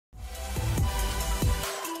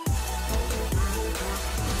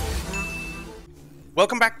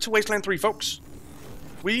Welcome back to Wasteland 3, folks.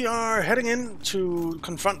 We are heading in to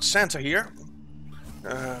confront Santa here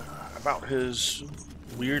about his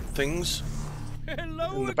weird things.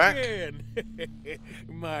 Hello in the back. again,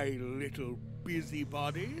 my little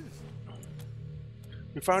busybodies.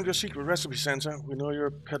 We found your secret recipe, Santa. We know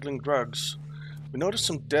you're peddling drugs. We noticed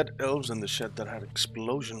some dead elves in the shed that had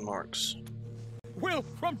explosion marks. Well,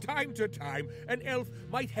 from time to time, an elf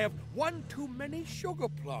might have one too many sugar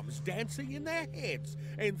plums dancing in their heads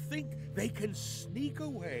and think they can sneak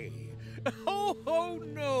away. Oh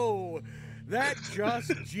no! That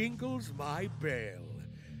just jingles my bell.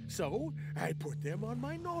 So I put them on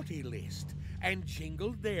my naughty list and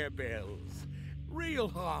jingled their bells. Real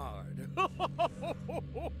hard.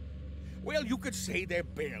 Well, you could say their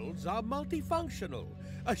bells are multifunctional.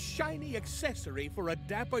 A shiny accessory for a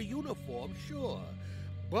dapper uniform, sure.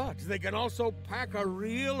 But they can also pack a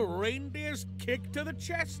real reindeer's kick to the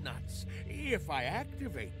chestnuts, if I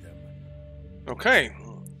activate them. Okay,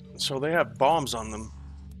 so they have bombs on them.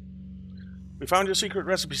 We found your secret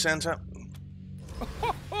recipe, Santa.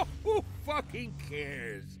 Who fucking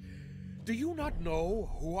cares? Do you not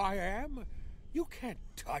know who I am? You can't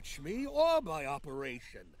touch me or my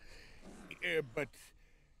operation. But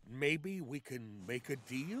maybe we can make a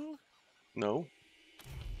deal? No.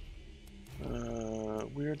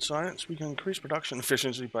 Weird science. We can increase production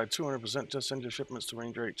efficiency by 200%. Just send your shipments to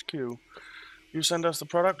Ranger HQ. You send us the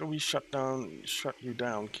product, or we shut you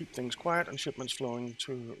down. Keep things quiet and shipments flowing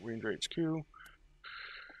to Ranger HQ.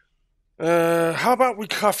 How about we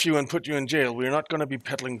cuff you and put you in jail? We're not going to be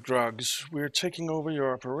peddling drugs. We're taking over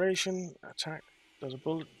your operation. Attack. Does a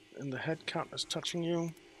bullet in the head count as touching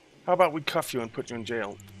you? How about we cuff you and put you in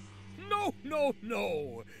jail?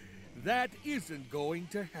 No. That isn't going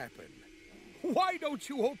to happen. Why don't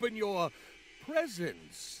you open your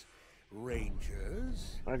presents,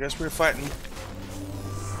 Rangers? I guess we're fighting.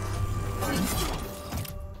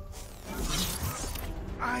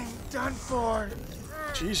 I'm done for.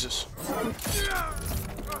 Jesus.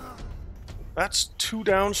 That's 2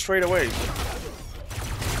 down straight away.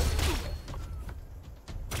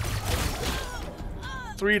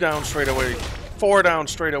 Three down straight away. 4 down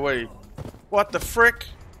straight away. What the frick?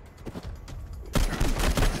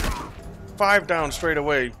 5 down straight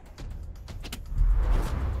away.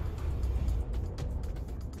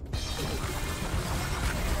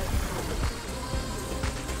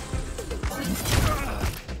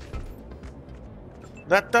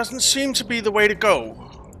 That doesn't seem to be the way to go.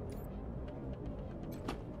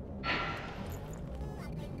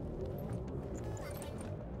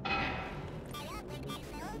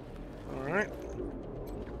 Alright.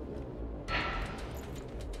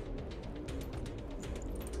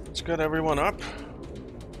 Let's get everyone up.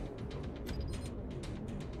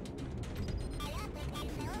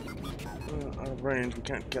 Out of range, we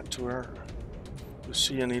can't get to her.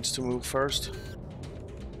 Lucia needs to move first.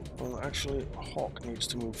 Well, actually, Hawk needs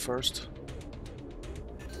to move first.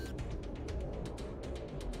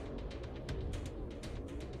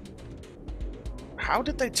 How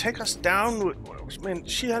did they take us down? I mean,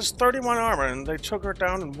 she has 31 armor and they took her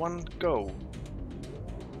down in one go.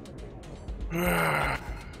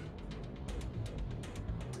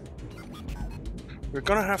 We're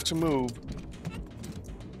gonna have to move.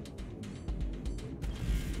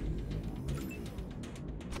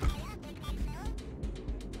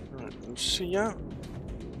 Lucia,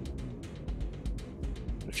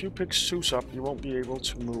 if you pick Zeus up, you won't be able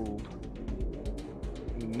to move.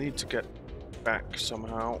 You need to get back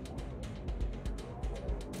somehow.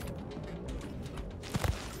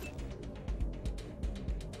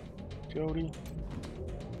 Jody.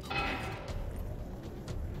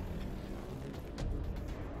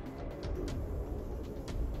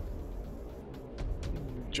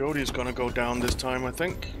 Jody's gonna go down this time, I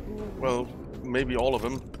think. Well, maybe all of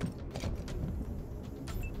them.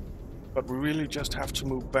 But we really just have to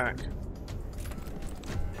move back.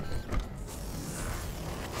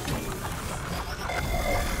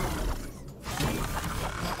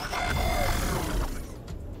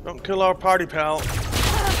 Don't kill our party pal.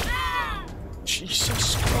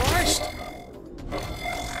 Jesus Christ!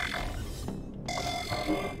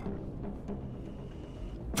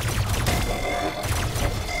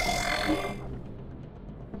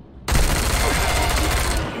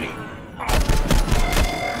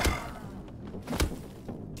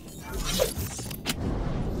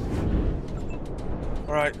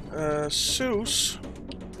 Alright, Zeus.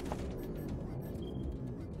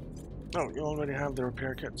 Oh, you already have the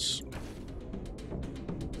repair kits.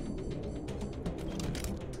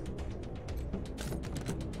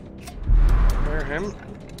 Repair him.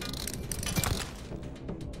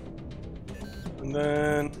 And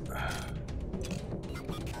then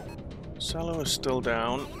Sallow is still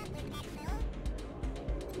down.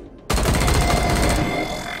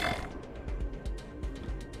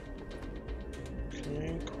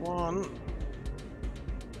 Okay, Quan.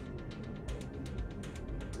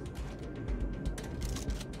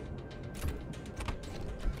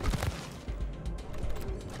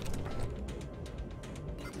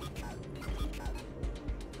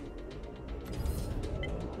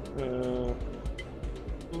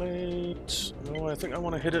 Late. No, I think I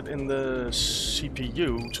want to hit it in the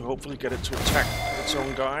CPU to hopefully get it to attack its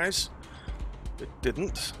own guys. It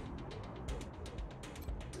didn't.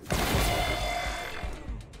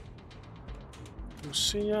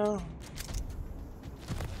 Lucia.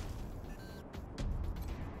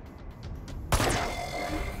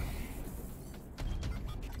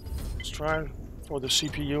 Let's try for the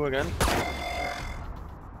CPU again.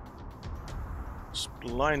 It's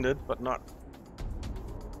blinded, but not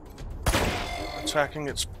attacking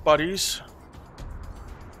its buddies.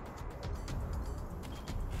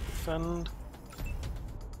 Defend.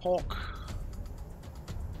 Hawk.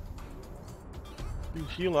 You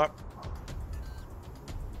heal up.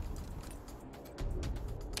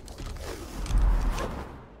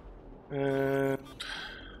 And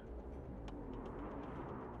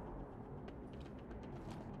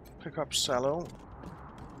pick up Sallow.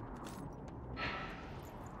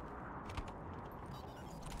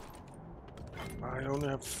 I only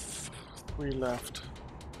have 3 left.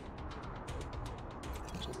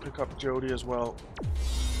 So pick up Jody as well.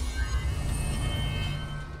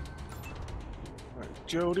 Alright,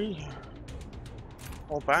 Jody.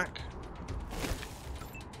 Fall back.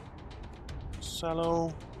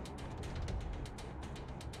 Sallow.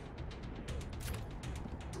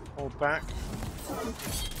 Fall back.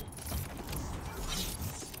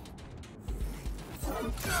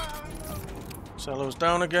 Sallow's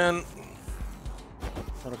down again.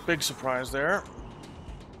 Got a big surprise there.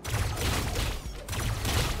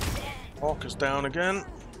 Hawk is down again.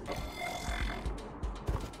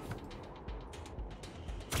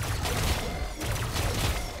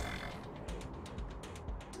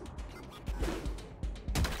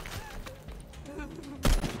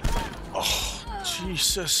 Oh,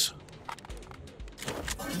 Jesus.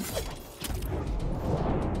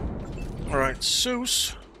 Alright,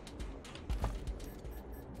 Seuss.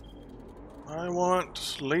 I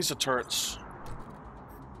want laser turrets.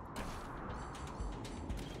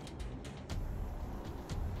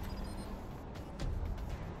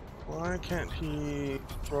 Why can't he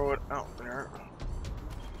throw it out there?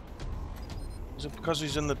 Is it because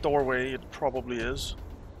he's in the doorway? It probably is.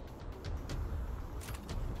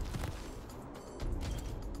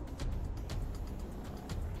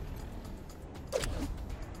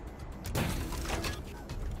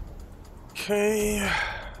 Okay.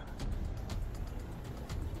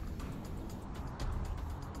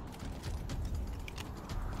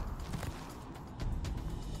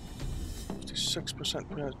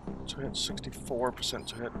 6% to hit, 64%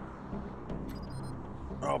 to hit.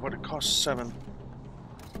 Oh, but it costs 7.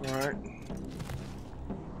 Alright.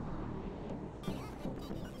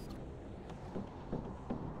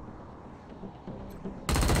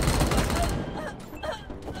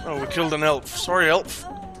 Oh, we killed an elf. Sorry, elf.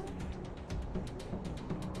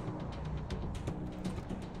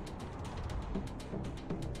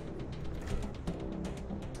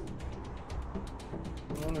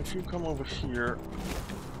 Well, if you come over here.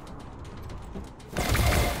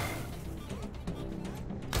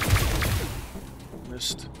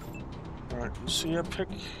 Missed. Alright, Lucia, pick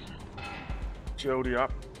Jody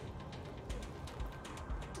up.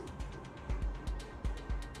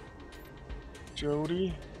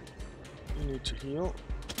 Jody, you need to heal.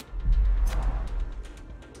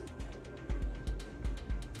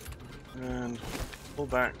 And pull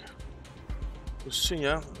back.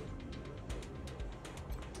 Lucia.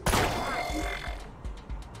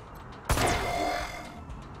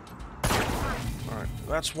 Alright,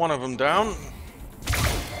 that's one of them down.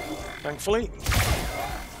 Thankfully.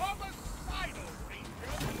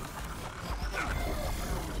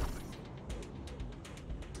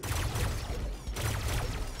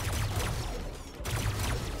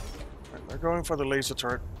 They're going for the laser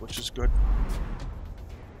turret, which is good.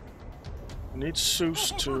 We need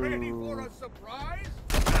Seuss to...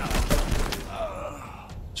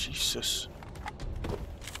 Jesus.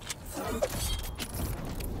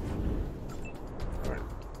 Alright.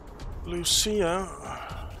 Lucia.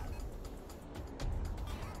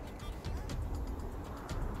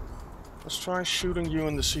 Let's try shooting you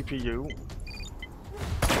in the CPU.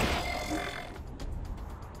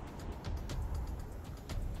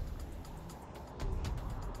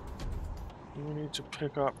 need to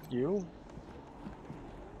pick up you.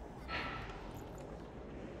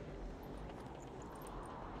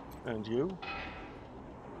 And you.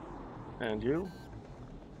 And you.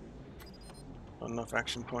 Not enough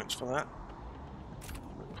action points for that.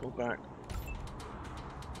 Pull back.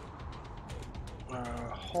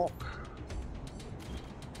 Hawk.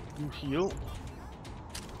 You heal.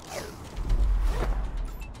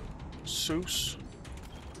 Seuss.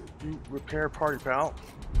 You repair party pal.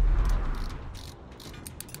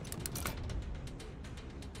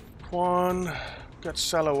 Quan. Get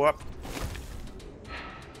Cello up.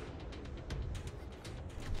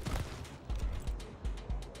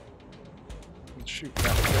 And shoot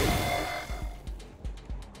that thing.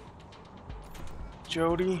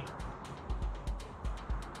 Jody.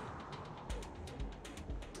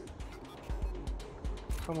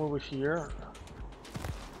 Come over here.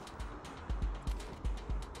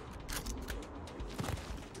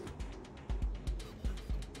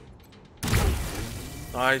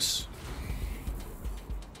 Nice.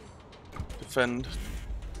 Defend.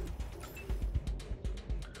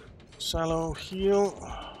 Sallow, heal.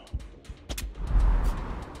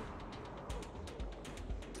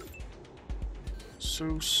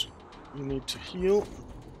 Seuss, you need to heal.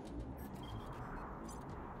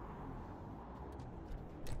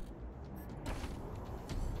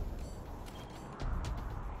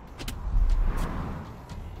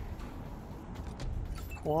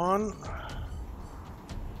 Quan.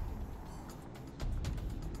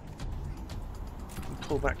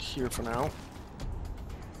 Pull back here for now.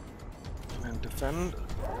 And defend.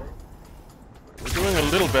 We're doing a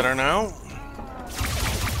little better now.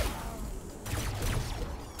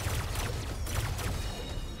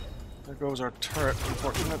 There goes our turret,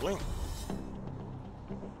 unfortunately.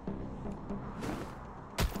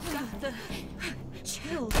 The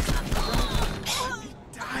chills.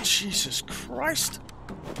 Jesus Christ!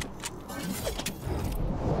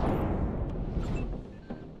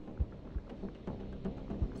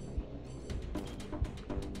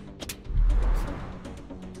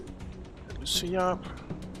 See up.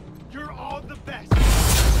 You're all the best.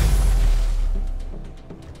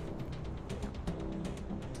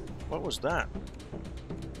 What was that?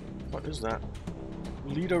 What is that?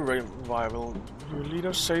 Leader revival. Your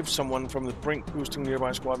leader saves someone from the brink, boosting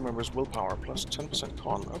nearby squad members' willpower, plus 10%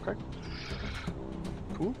 con. Okay.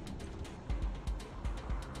 Cool.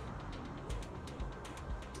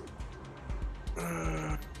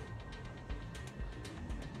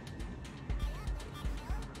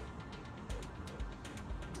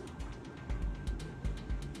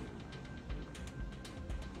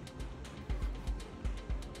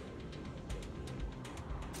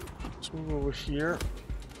 Let's move over here.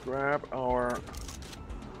 Grab our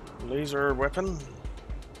laser weapon.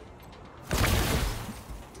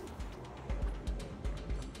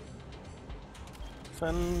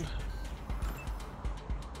 Defend.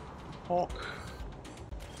 Hawk.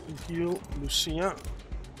 Heal Lucia.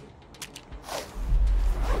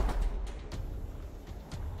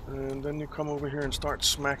 And then you come over here and start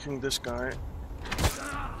smacking this guy.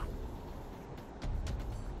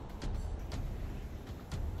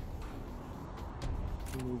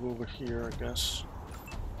 Move over here, I guess.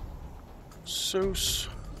 Seuss.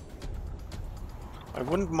 I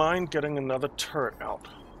wouldn't mind getting another turret out.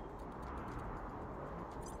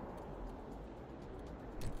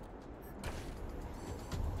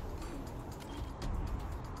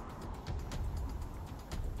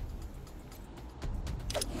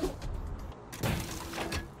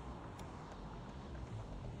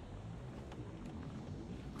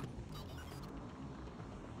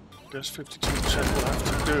 Guess 52% will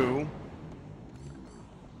have to do.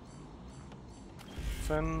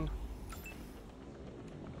 Defend.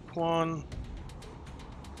 Quan.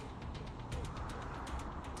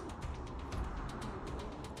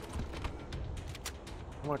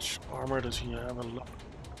 How much armor does he have? A lot.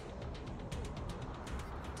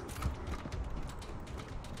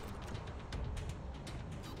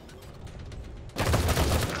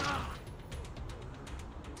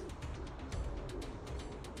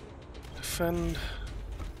 Defend.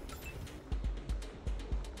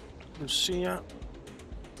 Lucia.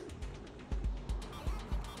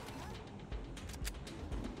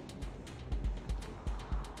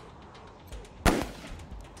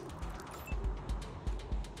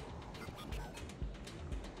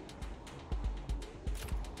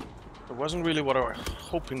 It wasn't really what I was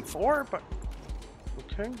hoping for, but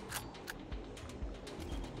okay.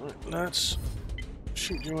 Right, let's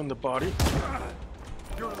shoot you in the body.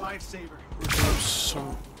 You're a lifesaver. Remove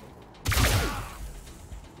some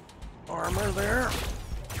armor there.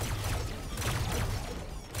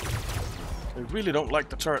 They really don't like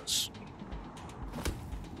the turrets.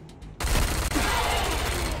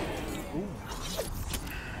 Ooh.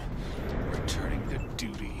 Returning to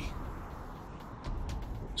duty.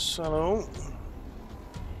 Salo.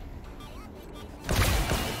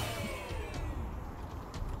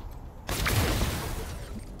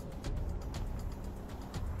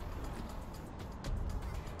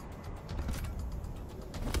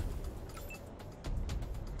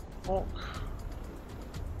 Hawk.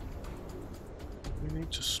 We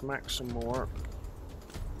need to smack some more.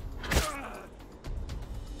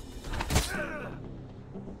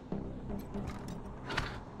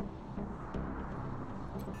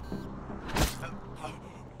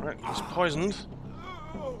 Right, he's poisoned.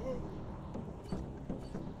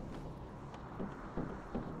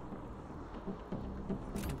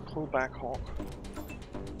 Pull back, Hawk.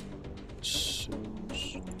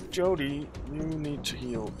 Jody, you need to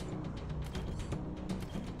heal.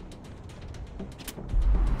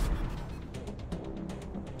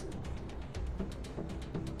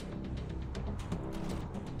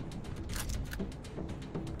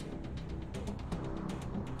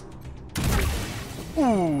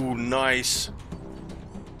 Ooh, nice.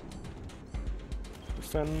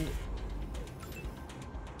 Defend.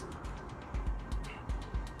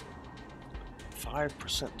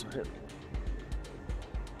 %5 to hit.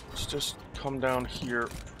 Let's just come down here.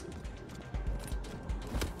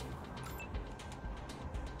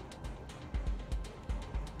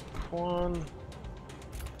 One.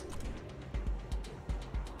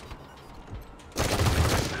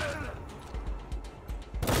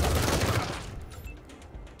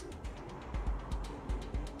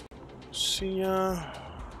 See ya.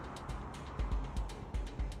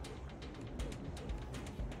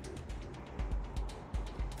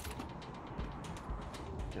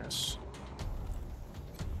 Yes.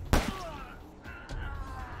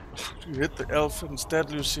 You hit the elf instead,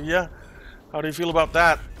 Lucia. How do you feel about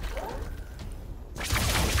that?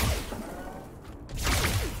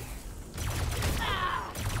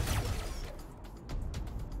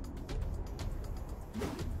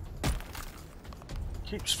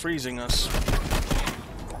 Keeps freezing us.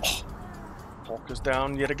 Oh. Hawk is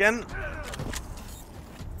down yet again.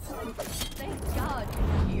 Thank God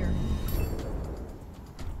you're here.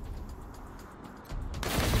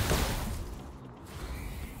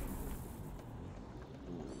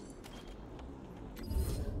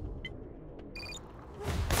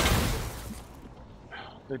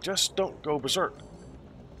 They just don't go berserk.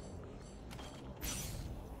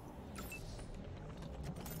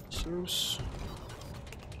 Zeus.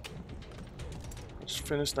 Let's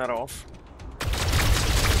finish that off.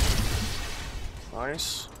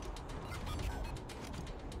 Nice.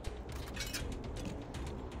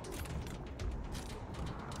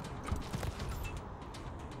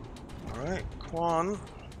 Alright, Quan.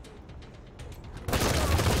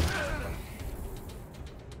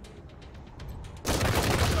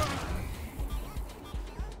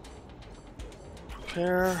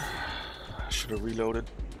 Prepare. I should have reloaded.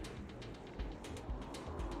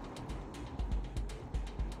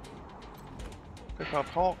 Pick up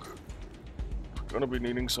Hawk. Gonna be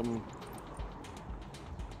needing some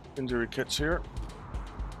injury kits here.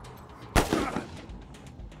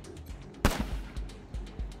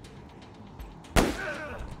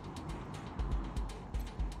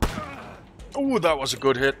 Ooh, that was a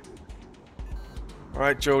good hit.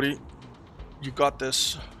 Alright, Jody. You got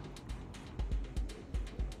this.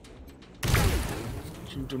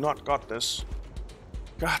 You do not got this.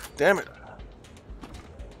 God damn it.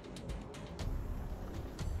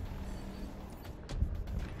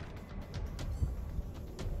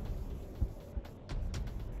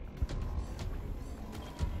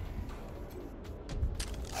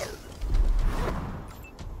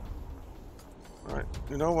 Alright,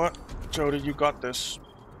 you know what? Jody, you got this.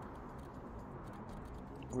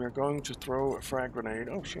 We are going to throw a frag grenade.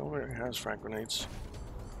 Oh, she already has frag grenades.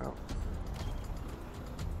 Oh.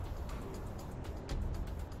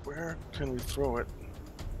 Where can we throw it?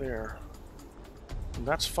 There. And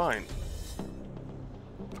that's fine.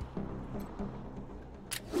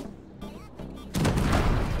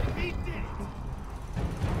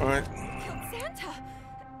 Alright. Killed Santa!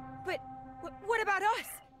 But what about us?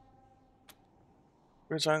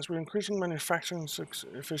 Weird Science, we're increasing manufacturing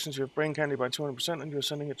efficiency of brain candy by 200% and you're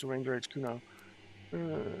sending it to Ranger HQ now.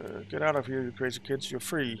 Get out of here, you crazy kids, you're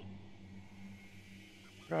free.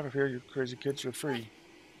 Get out of here, you crazy kids, you're free.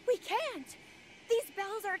 We can't! These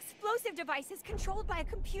bells are explosive devices controlled by a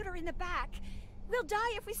computer in the back. We'll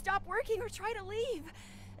die if we stop working or try to leave.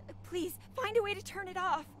 Please, find a way to turn it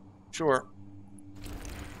off. Sure.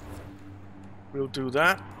 We'll do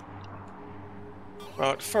that.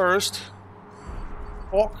 But first,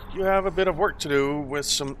 Hawk, you have a bit of work to do with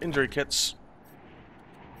some injury kits.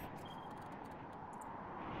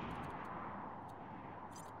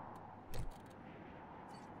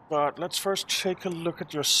 But let's first take a look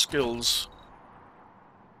at your skills.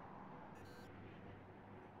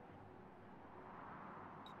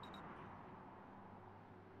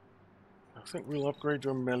 I think we'll upgrade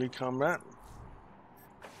your melee combat.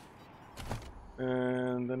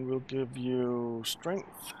 And then we'll give you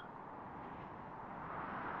strength.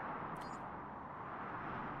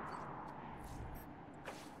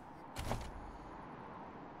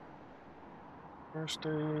 First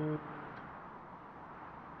aid.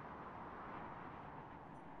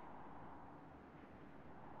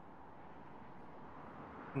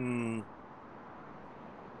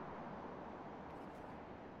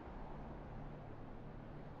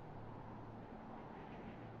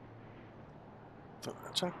 So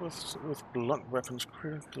attack with blunt weapons,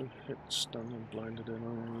 critically hit, stunned, and blinded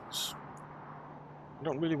enemies. I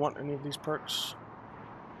don't really want any of these perks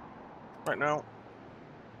right now.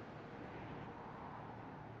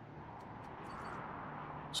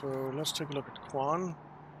 So let's take a look at Quan.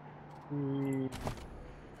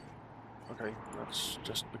 Okay, that's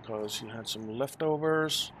just because he had some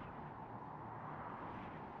leftovers.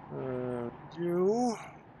 We're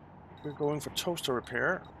going for toaster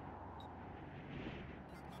repair.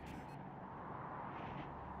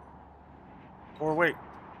 Or wait,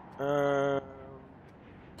 we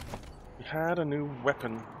had a new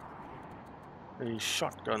weapon, a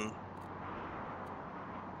shotgun.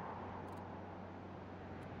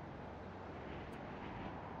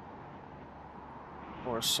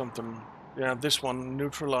 Or something. Yeah, this one,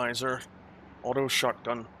 neutralizer, auto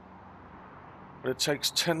shotgun. But it takes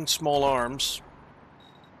 10 small arms.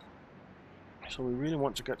 So we really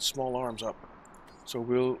want to get small arms up. So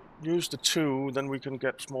we'll use the 2, then we can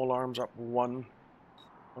get small arms up 1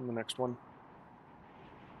 on the next one.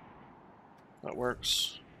 That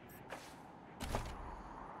works.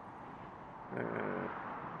 And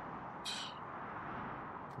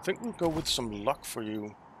I think we'll go with some luck for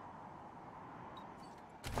you.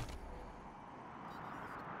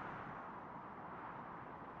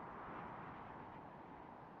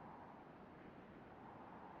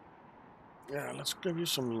 Yeah, let's give you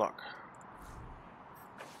some luck.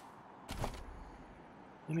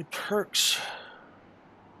 Any perks?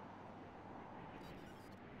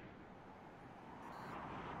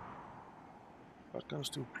 Shotguns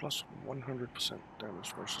do plus 100%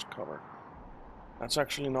 damage versus cover. That's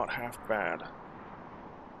actually not half bad.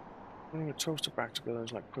 Putting a toaster back together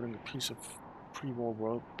is like putting a piece of pre-war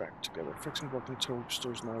world back together. Fixing broken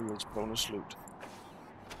toasters now yields bonus loot.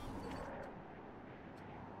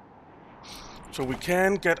 So we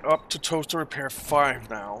can get up to toaster repair 5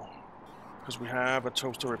 now. Because we have a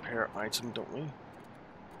toaster repair item, don't we?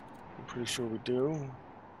 I'm pretty sure we do.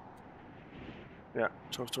 Yeah,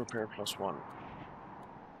 toaster repair plus 1.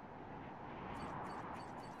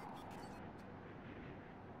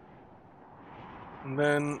 And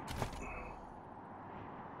then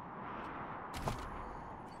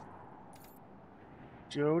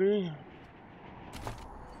Jody.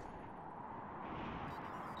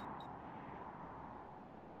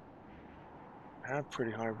 Have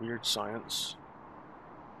pretty high weird science.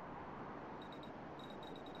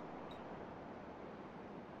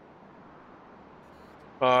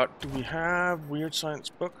 But do we have weird science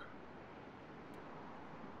book?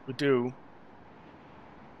 We do.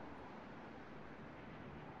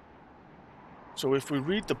 So if we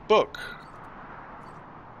read the book,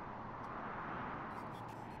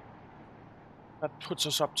 that puts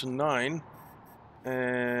us up to 9,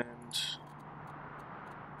 and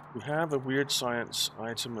we have a weird science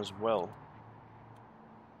item as well.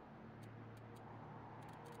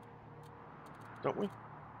 Don't we?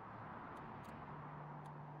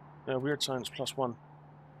 Yeah, weird science plus 1.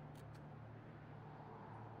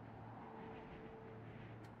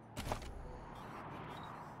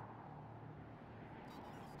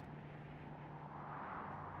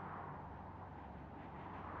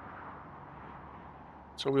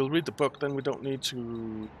 So we'll read the book, then we don't need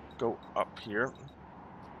to go up here.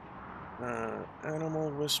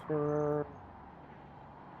 Animal Whisperer.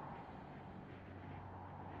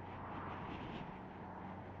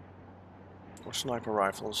 Or sniper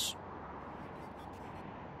rifles.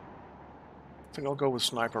 I think I'll go with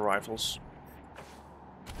sniper rifles.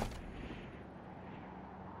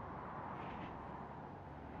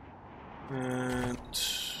 And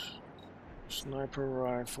sniper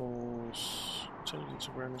rifles, intelligence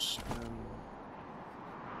awareness, and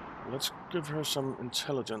let's give her some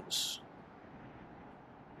intelligence.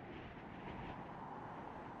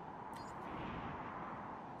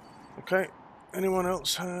 Okay. Anyone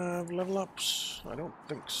else have level ups? I don't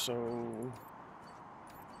think so.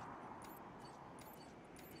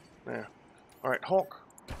 Yeah. Alright, Hawk.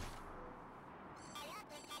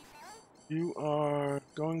 You are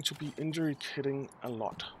going to be injury kitting a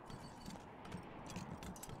lot.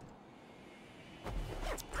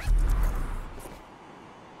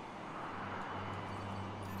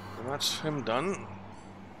 And that's him done.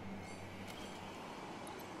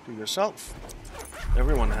 Do yourself.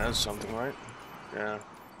 Everyone has something, right? Yeah.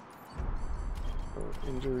 So,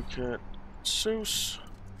 injury kit. Seuss.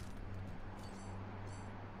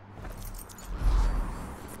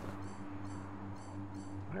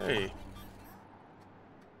 Hey.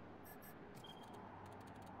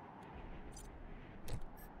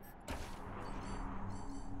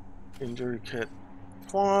 Injury kit.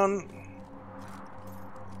 Quan.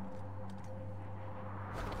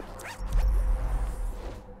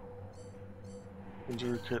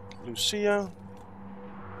 Injury kit. Lucia.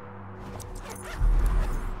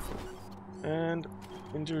 And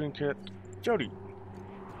injury kit. Jody.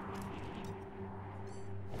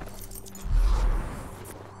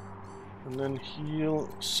 And then heal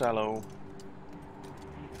Sallow.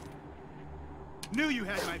 Knew you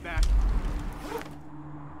had my back.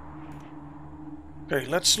 Okay,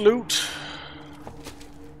 let's loot.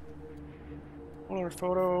 Polar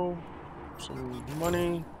photo. Some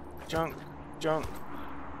money. Junk. Junk.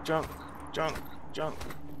 Junk. Junk. Junk.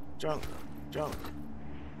 Junk. Junk.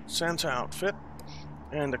 Santa outfit.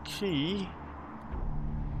 And a key.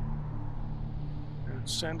 And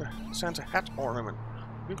Santa hat ornament.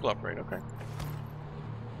 Vehicle upgrade, okay.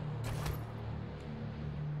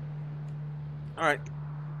 Alright,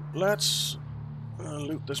 let's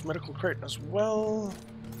loot this medical crate as well.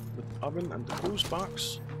 The oven and the booze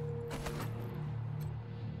box.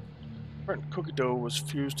 Burnt cookie dough was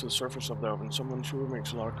fused to the surface of the oven. Someone sure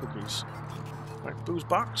makes a lot of cookies. Alright, booze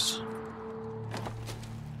box.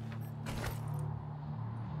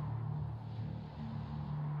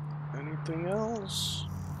 Anything else?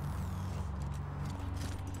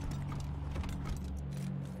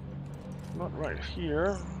 Not right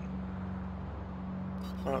here.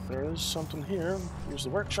 But there is something here. Use the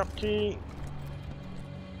workshop key.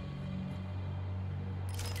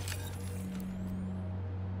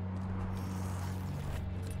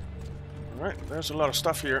 Alright, there's a lot of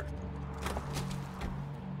stuff here.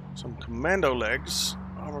 Some commando legs.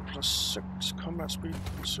 Armor plus 6. Combat speed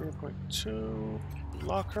 0.2.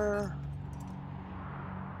 Locker.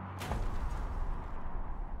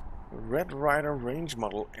 Red Rider range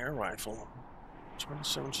model air rifle.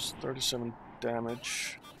 27 to 37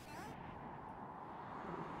 damage.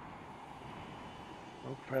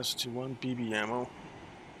 Low capacity 1 BB ammo.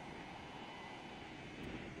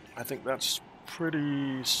 I think that's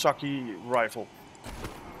pretty sucky rifle.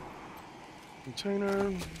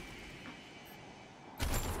 Container.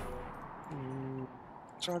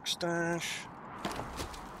 Truck stash.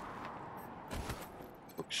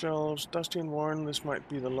 Bookshelves, dusty and worn. This might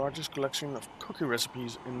be the largest collection of cookie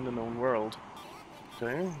recipes in the known world.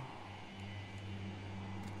 Okay.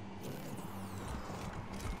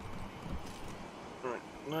 Alright,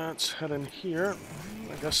 let's head in here.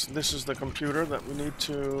 I guess this is the computer that we need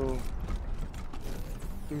to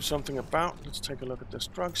do something about. Let's take a look at this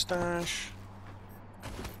drug stash.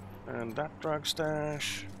 And that drug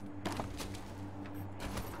stash.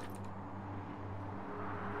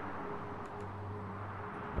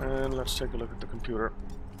 And let's take a look at the computer.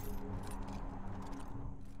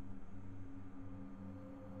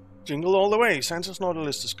 Jingle all the way! Santa's order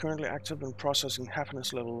list is currently active and processing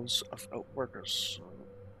happiness levels of workers.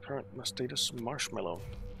 Current status marshmallow.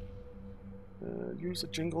 Use the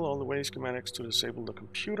jingle all the way schematics to disable the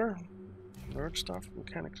computer. Nerd stuff.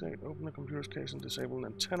 Mechanics 8. Open the computer's case and disable an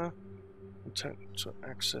antenna. Intent to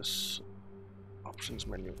access options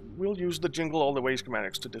menu. We'll use the jingle all the way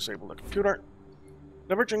schematics to disable the computer.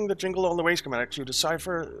 Leveraging the jingle all the way schematics, you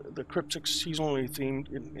decipher the cryptic seasonally themed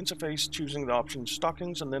interface, choosing the options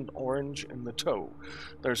stockings and then orange in the toe.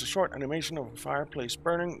 There's a short animation of a fireplace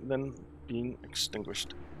burning, then being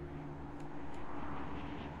extinguished.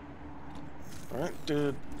 Alright,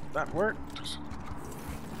 did that work?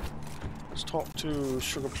 Let's talk to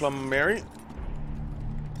Sugar Plum Mary.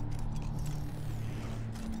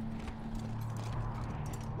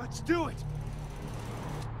 Let's do it!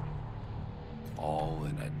 All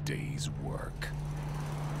in a day's work.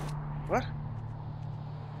 What?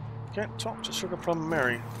 Can't talk to Sugar Plum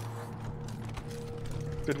Mary.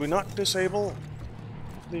 Did we not disable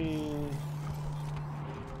the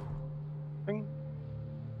thing?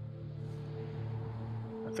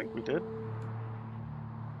 I think we did.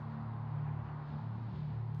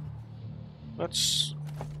 Let's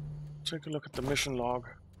take a look at the mission log.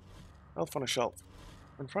 Elf on a shelf.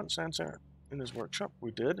 Confront Sansa in his workshop.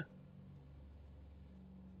 We did.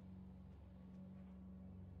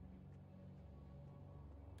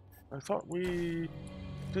 I thought we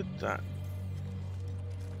did that.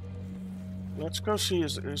 Let's go see,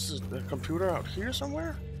 is the computer out here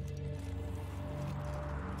somewhere?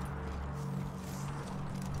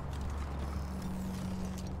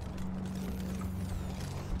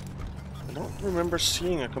 I don't remember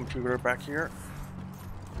seeing a computer back here.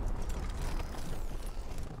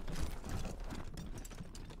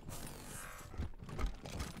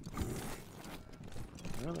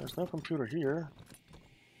 No, there's no computer here.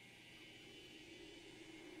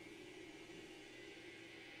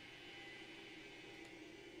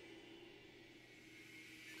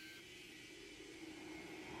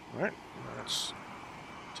 Alright, let's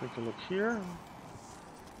take a look here.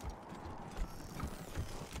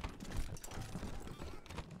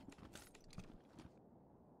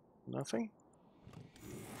 Nothing.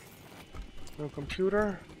 No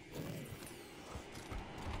computer.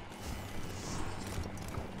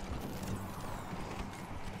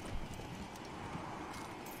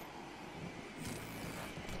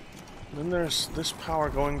 Then there's this power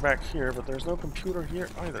going back here, but there's no computer here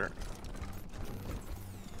either.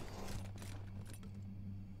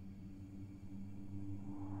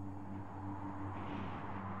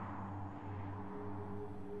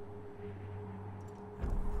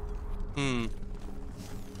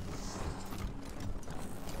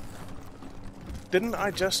 Didn't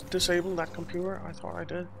I just disable that computer? I thought I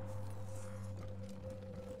did.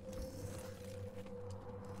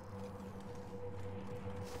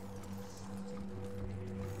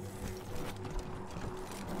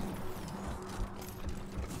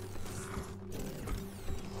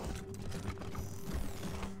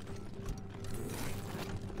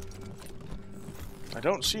 I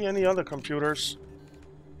don't see any other computers.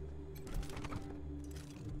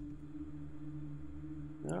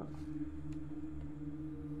 Yeah.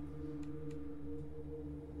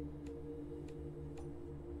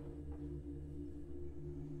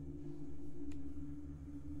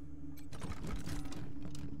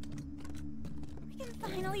 We can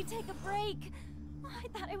finally take a break. Oh, I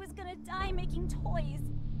thought I was gonna die making toys.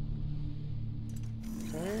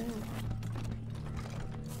 Okay.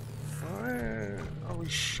 Why are we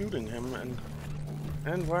shooting him,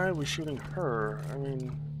 and why are we shooting her? I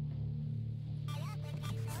mean,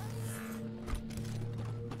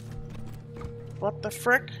 what the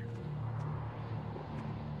frick?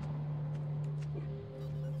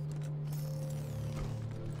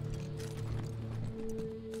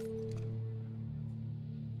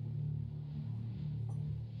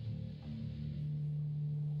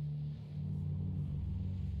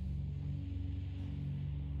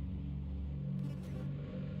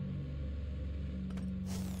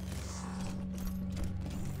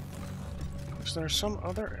 Is there some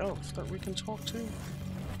other elf that we can talk to?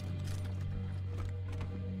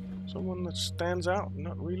 Someone that stands out?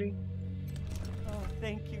 Not really. Oh,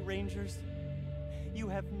 thank you, Rangers. You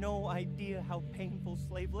have no idea how painful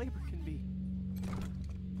slave labor can be.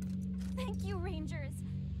 Thank you, Rangers.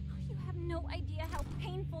 Oh, you have no idea how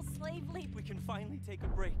painful slave labor. We can finally take a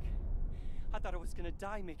break. I thought I was gonna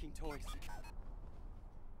die making toys.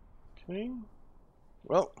 Okay.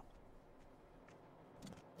 Well,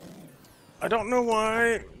 I don't know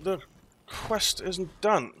why the quest isn't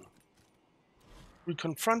done. We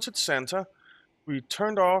confronted Santa. We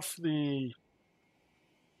turned off the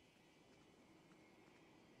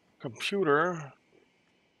computer.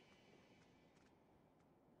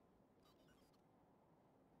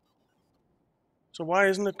 So why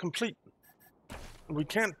isn't it complete? We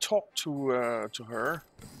can't talk to her.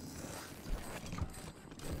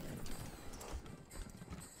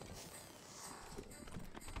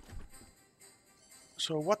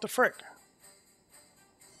 So what the frick?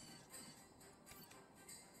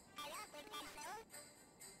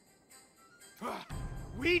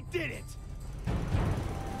 We did it!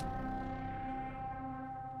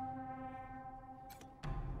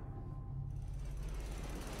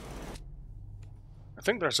 I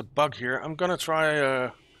think there's a bug here. I'm gonna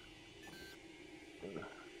try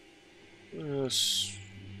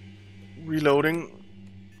reloading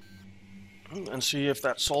and see if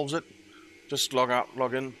that solves it. Just log out,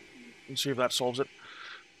 log in, and see if that solves it.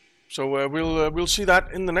 So we'll see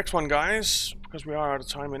that in the next one, guys, because we are out of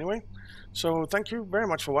time anyway. So thank you very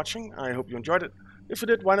much for watching. I hope you enjoyed it. If you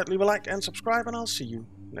did, why not leave a like and subscribe, and I'll see you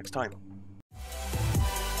next time.